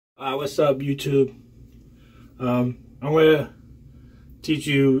What's up, YouTube? I'm gonna teach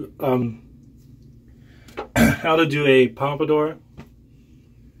you how to do a pompadour.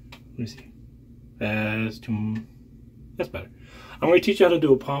 Let me see. That's better. I'm gonna teach you how to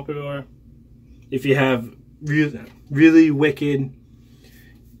do a pompadour. If you have really wicked,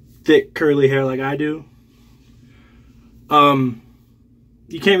 thick, curly hair like I do,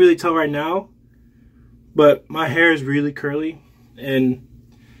 you can't really tell right now, but my hair is really curly, and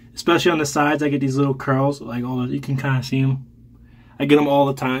especially on the sides, I get these little curls, like all you can kind of see them. I get them all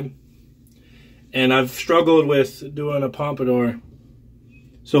the time, and I've struggled with doing a pompadour,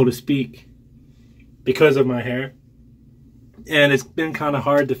 so to speak, because of my hair, and it's been kind of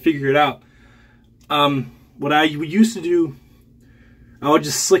hard to figure it out. What I used to do, I would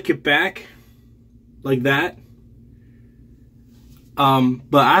just slick it back like that.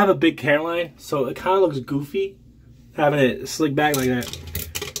 But I have a big hairline, so it kind of looks goofy having it slick back like that.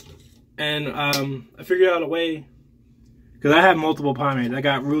 And I figured out a way, because I have multiple pomades. I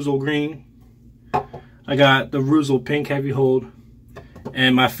got Roussel Green, I got the Roussel Pink Heavy Hold,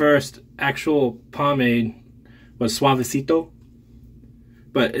 and my first actual pomade was Suavecito.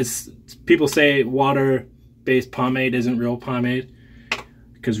 But people say water-based pomade isn't real pomade,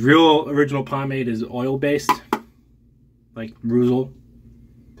 because real original pomade is oil-based, like Roussel.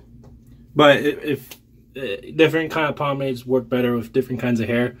 But if different kind of pomades work better with different kinds of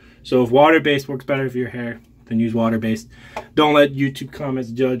hair. So if water-based works better for your hair, then use water-based. Don't let YouTube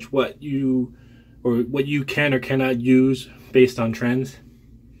comments judge what you can or cannot use based on trends.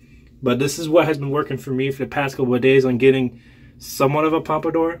 But this is what has been working for me for the past couple of days on getting somewhat of a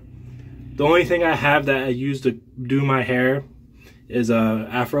pompadour. The only thing I have that I use to do my hair is a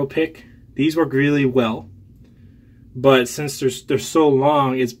Afro pick. These work really well, but since they're so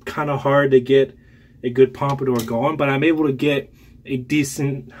long, it's kind of hard to get a good pompadour going. But I'm able to get a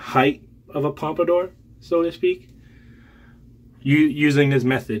decent height of a pompadour, so to speak, using this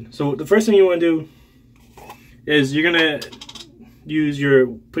method. So the first thing you want to do is you're gonna use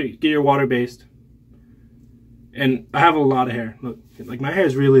get your water based. And I have a lot of hair. Look, like my hair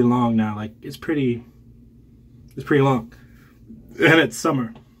is really long now. Like it's pretty long, and it's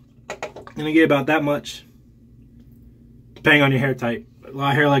summer. You're gonna get about that much, depending on your hair type. A lot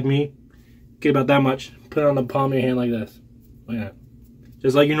of hair like me, get about that much. Put it on the palm of your hand like this, like that,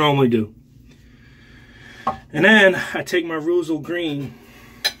 just like you normally do. And then I take my Roussel Green,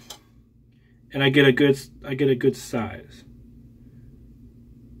 and I get a good size.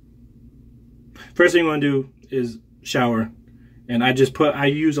 First thing you want to do is shower, and I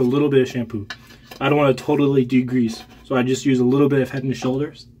use a little bit of shampoo. I don't want to totally degrease, so I just use a little bit of Head and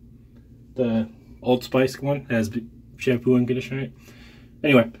Shoulders, the Old Spice one that has shampoo and conditioner in it.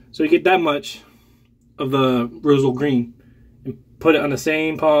 Anyway, so you get that much of the Roussel Green and put it on the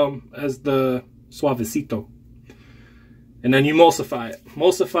same palm as the Suavecito, and then you emulsify it.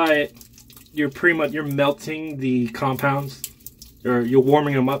 Emulsify it. You're melting the compounds, or you're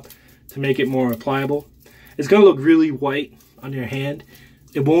warming them up to make it more pliable. It's gonna look really white on your hand.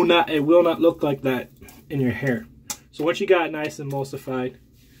 It will not look like that in your hair. So once you got it nice and emulsified,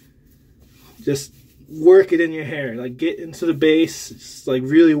 just work it in your hair. Like get into the base, just like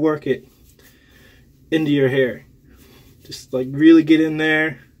really work it into your hair. Just like really get in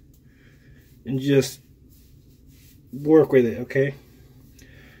there and just work with it, okay?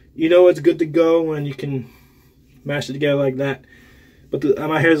 You know it's good to go when you can mash it together like that. But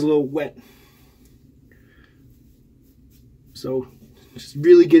my hair is a little wet, so just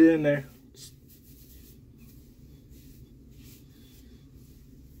really get it in there.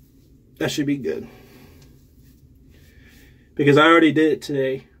 That should be good, because I already did it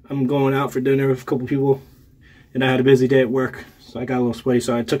today. I'm going out for dinner with a couple people, and I had a busy day at work, so I got a little sweaty.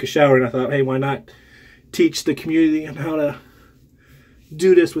 So I took a shower, and I thought, hey, why not teach the community on how to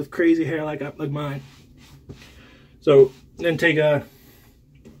do this with crazy hair like mine. So then take a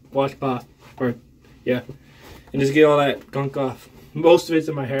washcloth, and just get all that gunk off. Most of it's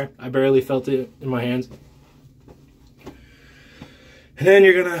in my hair. I barely felt it in my hands. And then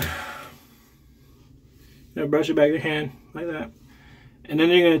you're gonna brush it back your hand like that, and then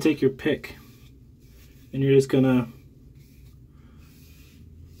you're gonna take your pick, and you're just gonna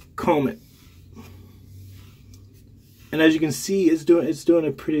comb it. And as you can see, it's doing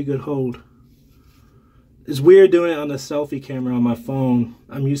a pretty good hold. It's weird doing it on the selfie camera on my phone.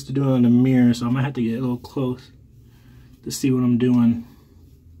 I'm used to doing it on the mirror, so I might have to get a little close to see what I'm doing.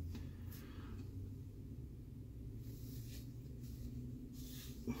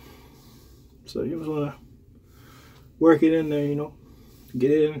 So you just want to work it in there, you know, get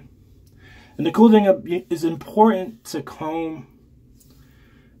it in. And the cool thing is, important to comb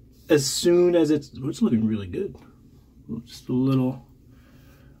as soon as it's looking really good. Just a little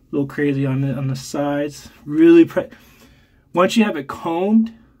crazy on the sides. Really, once you have it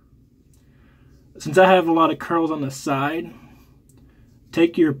combed, since I have a lot of curls on the side,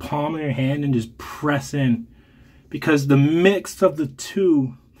 take your palm of your hand and just press in, because the mix of the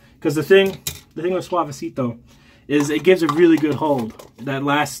two, because the thing with Suavecito is it gives a really good hold that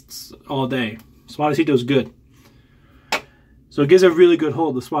lasts all day. Suavecito is good. So it gives a really good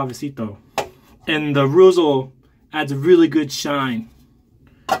hold, the Suavecito. And the Ruzol adds a really good shine.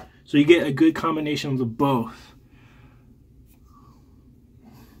 So you get a good combination of the both.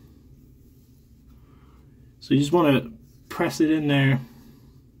 So you just want to press it in there.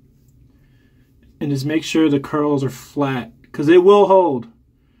 And just make sure the curls are flat. Because it will hold.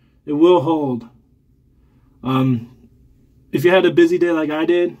 It will hold. If you had a busy day like I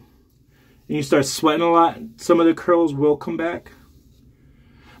did, and you start sweating a lot, some of the curls will come back,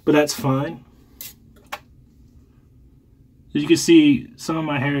 but that's fine. As you can see, some of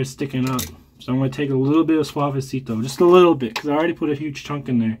my hair is sticking up, so I'm going to take a little bit of Suavecito, just a little bit, because I already put a huge chunk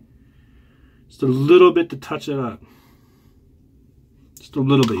in there. Just a little bit to touch it up. Just a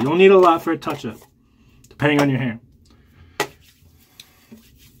little bit. You don't need a lot for a touch-up, depending on your hair.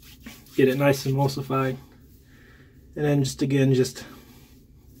 Get it nice and emulsified. And then just again,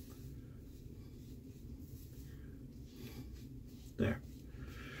 there.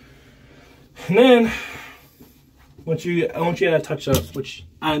 And then once you add a touch up, which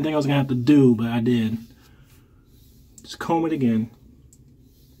I didn't think I was gonna have to do, but I did. Just comb it again.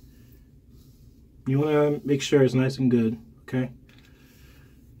 You wanna make sure it's nice and good, okay?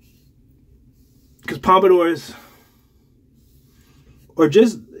 Because pompadours, or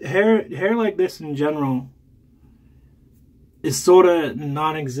just hair like this in general, is sort of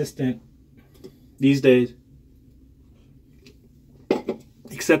non-existent these days,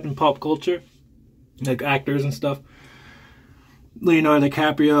 except in pop culture, like actors and stuff. Leonardo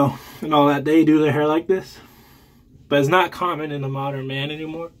DiCaprio and all that, they do their hair like this, but it's not common in the modern man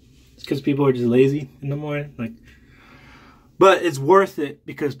anymore. It's because people are just lazy in the morning. But it's worth it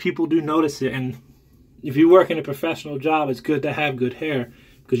because people do notice it, and if you work in a professional job, it's good to have good hair,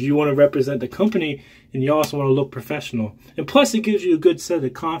 because you want to represent the company and you also want to look professional. And plus it gives you a good set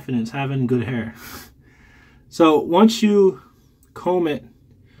of confidence having good hair. So once you comb it,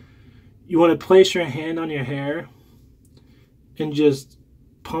 you want to place your hand on your hair and just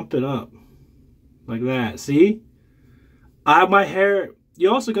pump it up like that. See? I have my hair,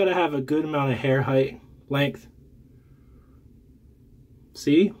 you also got to have a good amount of hair height, length.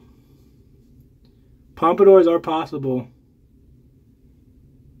 See? Pompadours are possible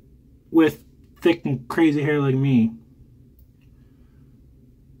with thick and crazy hair like me.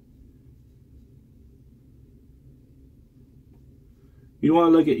 You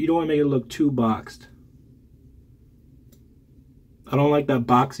don't want to make it look too boxed. I don't like that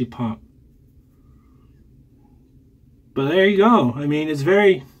boxy pomp. But there you go. I mean, it's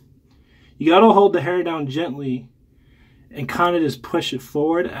very, you gotta hold the hair down gently and kind of just push it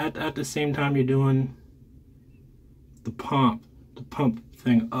forward at the same time you're doing the pump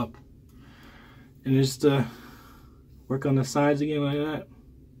thing up. And just work on the sides again like that.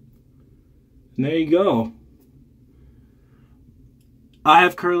 And there you go. I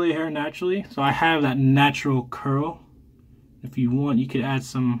have curly hair naturally, so I have that natural curl. If you want, you could add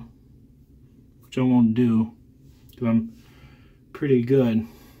some, which I won't do, because I'm pretty good.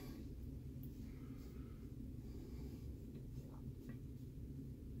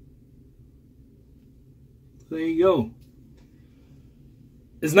 There you go.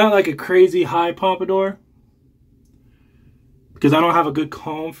 It's not like a crazy high pompadour, because I don't have a good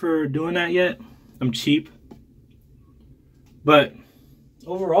comb for doing that yet. I'm cheap. But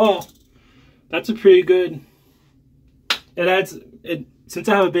overall, that's a pretty good, since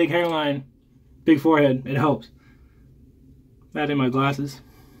I have a big hairline, big forehead, it helps. Adding my glasses.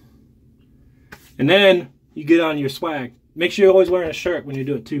 And then you get on your swag. Make sure you're always wearing a shirt when you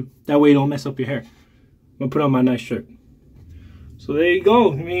do it too. That way you don't mess up your hair. I'm gonna put on my nice shirt. So there you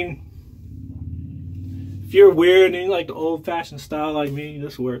go. I mean, if you're weird and you like the old-fashioned style like me,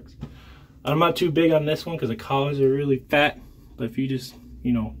 this works. I'm not too big on this one because the collars are really fat. But if you just,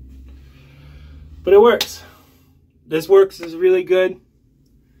 you know, but it works. This works is really good.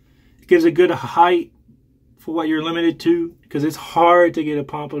 It gives a good height for what you're limited to, because it's hard to get a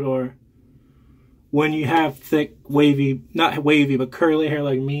pompadour when you have thick, wavy, not wavy, but curly hair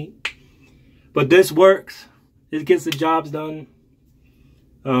like me. But this works. It gets the jobs done.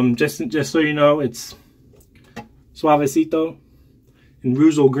 Just so you know, it's Suavecito in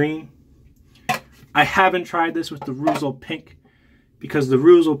Ruzol green. I haven't tried this with the Ruzol pink, because the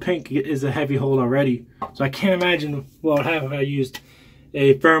Ruzel Pink is a heavy hold already. So I can't imagine what would happen if I used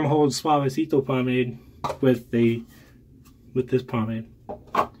a firm hold Suavecito pomade with this pomade.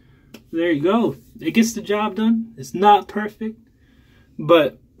 There you go. It gets the job done. It's not perfect,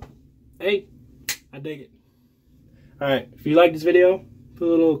 but hey, I dig it. All right, if you like this video, put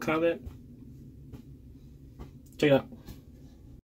a little comment. Check it out.